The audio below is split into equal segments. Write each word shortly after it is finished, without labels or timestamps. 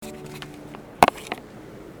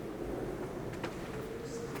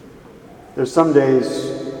There's some days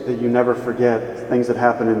that you never forget, things that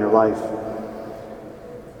happen in your life.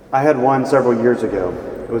 I had one several years ago.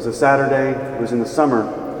 It was a Saturday, it was in the summer,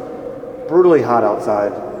 brutally hot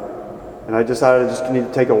outside, and I decided I just need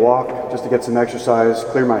to take a walk just to get some exercise,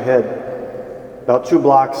 clear my head. About 2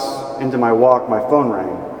 blocks into my walk, my phone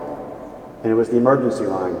rang, and it was the emergency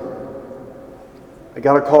line. I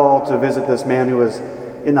got a call to visit this man who was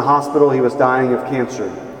in the hospital. He was dying of cancer.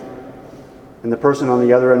 And the person on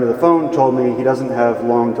the other end of the phone told me, he doesn't have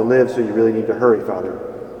long to live, so you really need to hurry, Father.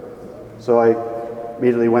 So I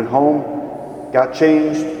immediately went home, got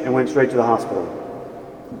changed, and went straight to the hospital.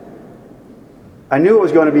 I knew it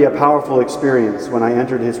was going to be a powerful experience when I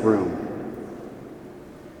entered his room.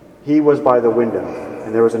 He was by the window,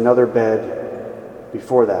 and there was another bed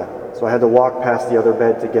before that. So I had to walk past the other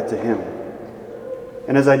bed to get to him.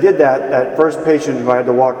 And as I did that, that first patient who I had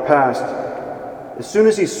to walk past, as soon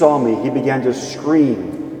as he saw me, he began to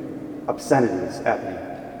scream obscenities at me.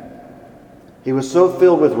 He was so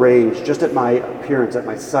filled with rage just at my appearance, at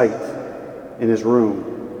my sight in his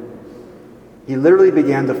room. He literally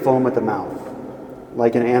began to foam at the mouth,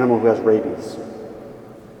 like an animal who has rabies.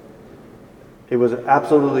 It was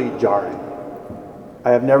absolutely jarring.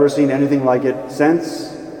 I have never seen anything like it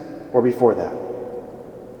since or before that.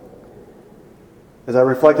 As I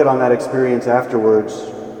reflected on that experience afterwards,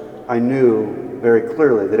 I knew very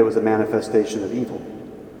clearly that it was a manifestation of evil.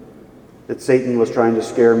 That Satan was trying to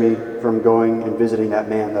scare me from going and visiting that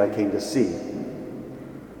man that I came to see,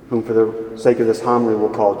 whom for the sake of this homily we'll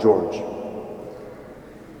call George.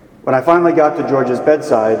 When I finally got to George's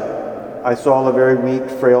bedside, I saw a very weak,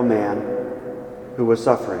 frail man who was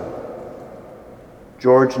suffering.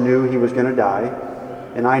 George knew he was going to die,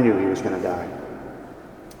 and I knew he was going to die.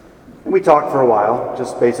 And we talked for a while,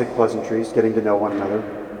 just basic pleasantries, getting to know one another.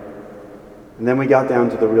 And then we got down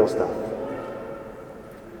to the real stuff.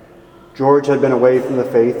 George had been away from the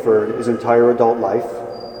faith for his entire adult life.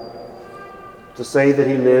 To say that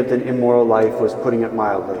he lived an immoral life was putting it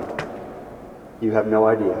mildly. You have no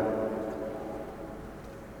idea.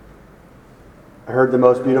 I heard the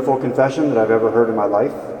most beautiful confession that I've ever heard in my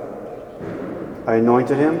life. I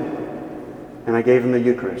anointed him, and I gave him the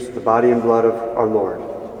Eucharist, the body and blood of our Lord.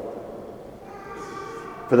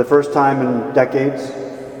 For the first time in decades,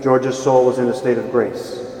 George's soul was in a state of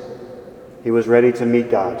grace. He was ready to meet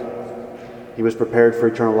God. He was prepared for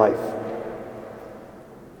eternal life.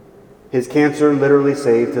 His cancer literally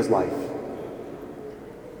saved his life.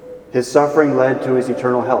 His suffering led to his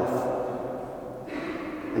eternal health.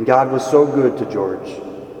 And God was so good to George.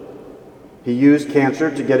 He used cancer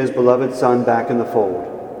to get his beloved son back in the fold.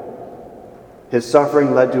 His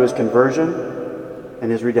suffering led to his conversion and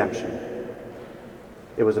his redemption.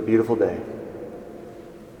 It was a beautiful day.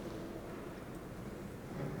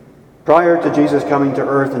 Prior to Jesus coming to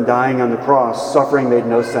earth and dying on the cross, suffering made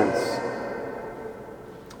no sense.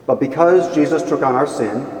 But because Jesus took on our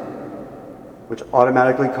sin, which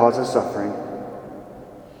automatically causes suffering,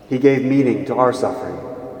 he gave meaning to our suffering.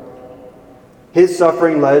 His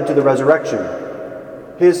suffering led to the resurrection.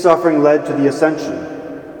 His suffering led to the ascension.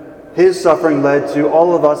 His suffering led to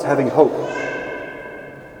all of us having hope.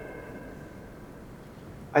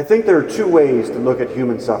 I think there are 2 ways to look at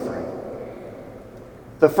human suffering.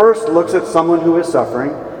 The first looks at someone who is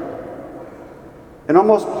suffering and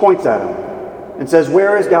almost points at him and says,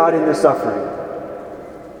 "Where is God in this suffering?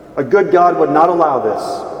 A good God would not allow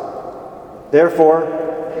this. Therefore,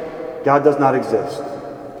 God does not exist."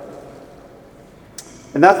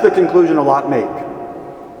 And that's the conclusion a lot make.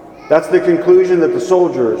 That's the conclusion that the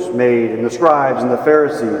soldiers made and the scribes and the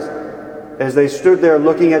Pharisees as they stood there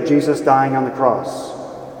looking at Jesus dying on the cross.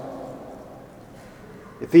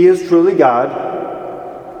 If he is truly God,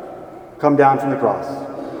 come down from the cross.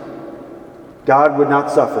 God would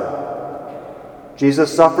not suffer.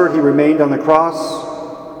 Jesus suffered, he remained on the cross,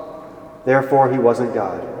 therefore he wasn't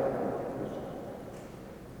God.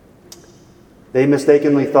 They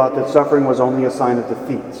mistakenly thought that suffering was only a sign of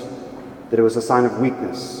defeat, that it was a sign of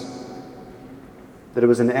weakness, that it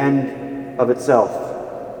was an end of itself.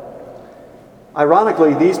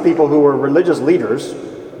 Ironically, these people who were religious leaders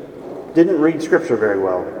didn't read Scripture very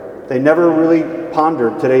well. They never really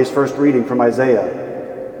pondered today's first reading from Isaiah.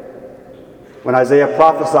 When Isaiah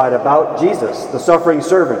prophesied about Jesus, the suffering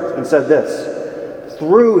servant, and said this,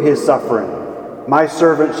 "Through his suffering, my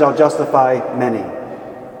servant shall justify many,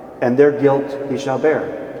 and their guilt he shall bear."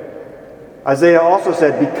 Isaiah also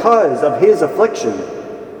said, "Because of his affliction,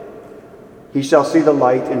 he shall see the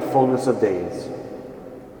light in fullness of days."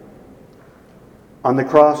 On the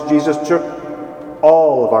cross, Jesus took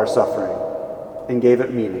all of our suffering and gave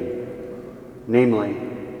it meaning, namely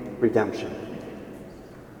redemption.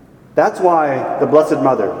 That's why the Blessed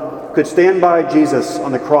Mother could stand by Jesus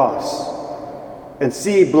on the cross and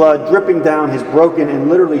see blood dripping down his broken and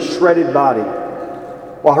literally shredded body,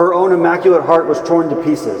 while her own immaculate heart was torn to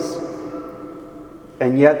pieces,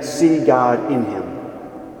 and yet see God in him.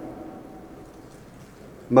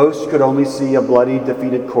 Most could only see a bloody,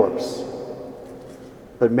 defeated corpse,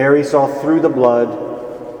 but Mary saw through the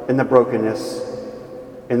blood and the brokenness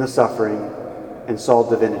and the suffering and saw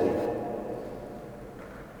divinity.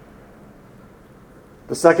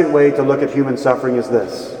 The second way to look at human suffering is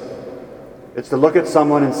this. It's to look at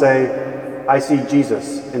someone and say, I see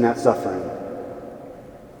Jesus in that suffering.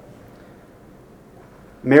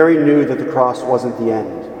 Mary knew that the cross wasn't the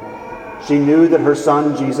end. She knew that her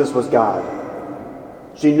son Jesus was God.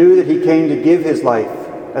 She knew that he came to give his life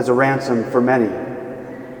as a ransom for many.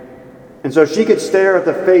 And so she could stare at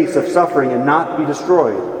the face of suffering and not be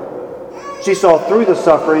destroyed. She saw through the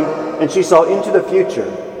suffering and she saw into the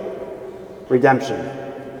future, redemption.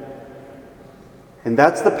 And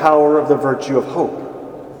that's the power of the virtue of hope.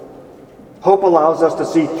 Hope allows us to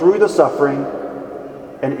see through the suffering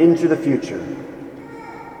and into the future.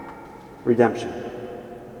 Redemption.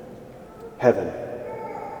 Heaven.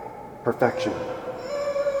 Perfection.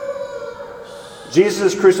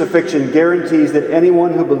 Jesus' crucifixion guarantees that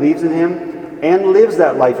anyone who believes in him and lives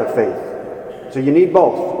that life of faith. So you need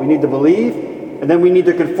both. We need to believe, and then we need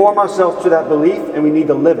to conform ourselves to that belief, and we need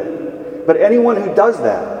to live it. But anyone who does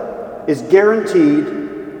that is guaranteed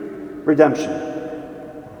redemption.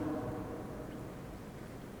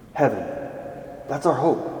 Heaven. That's our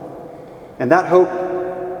hope. And that hope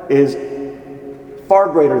is far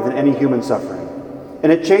greater than any human suffering.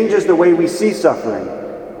 And it changes the way we see suffering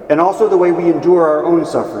and also the way we endure our own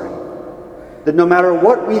suffering. That no matter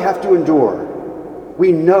what we have to endure,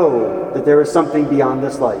 we know that there is something beyond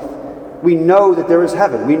this life. We know that there is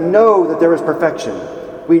heaven. We know that there is perfection.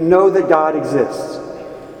 We know that God exists.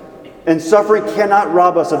 And suffering cannot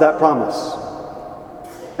rob us of that promise.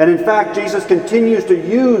 And in fact, Jesus continues to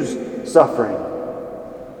use suffering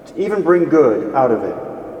to even bring good out of it.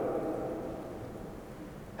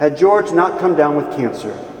 Had George not come down with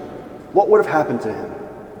cancer, what would have happened to him?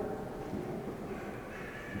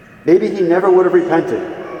 Maybe he never would have repented.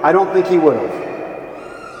 I don't think he would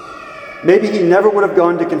have. Maybe he never would have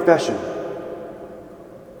gone to confession.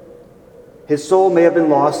 His soul may have been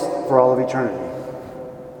lost for all of eternity.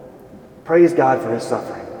 Praise God for his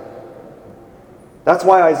suffering. That's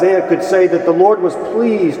why Isaiah could say that the Lord was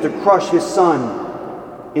pleased to crush his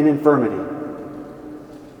son in infirmity.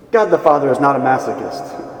 God the Father is not a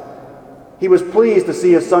masochist. He was pleased to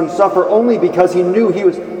see his son suffer only because he knew he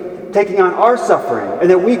was taking on our suffering and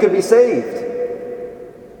that we could be saved.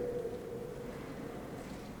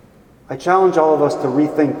 I challenge all of us to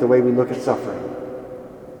rethink the way we look at suffering.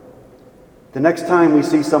 The next time we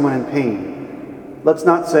see someone in pain, let's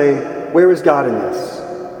not say, "Where is God in this?"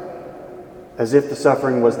 as if the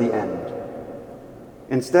suffering was the end.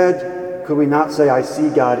 Instead, could we not say, "I see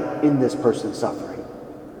God in this person's suffering.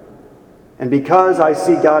 And because I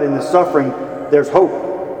see God in this suffering, there's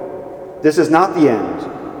hope. This is not the end."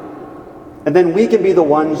 And then we can be the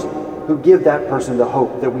ones who give that person the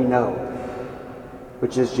hope that we know,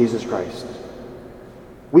 which is Jesus Christ.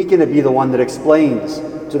 We can be the one that explains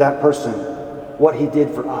to that person what he did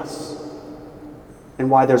for us and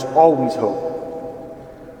why there's always hope.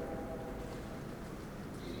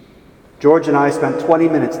 George and I spent 20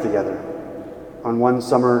 minutes together on one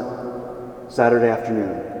summer Saturday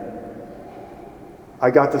afternoon. I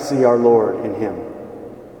got to see our Lord in him,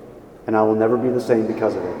 and I will never be the same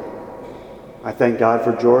because of it. I thank God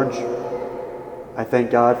for George. I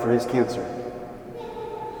thank God for his cancer,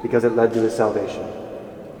 because it led to his salvation.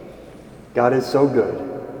 God is so good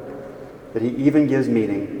that he even gives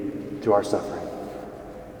meaning to our suffering.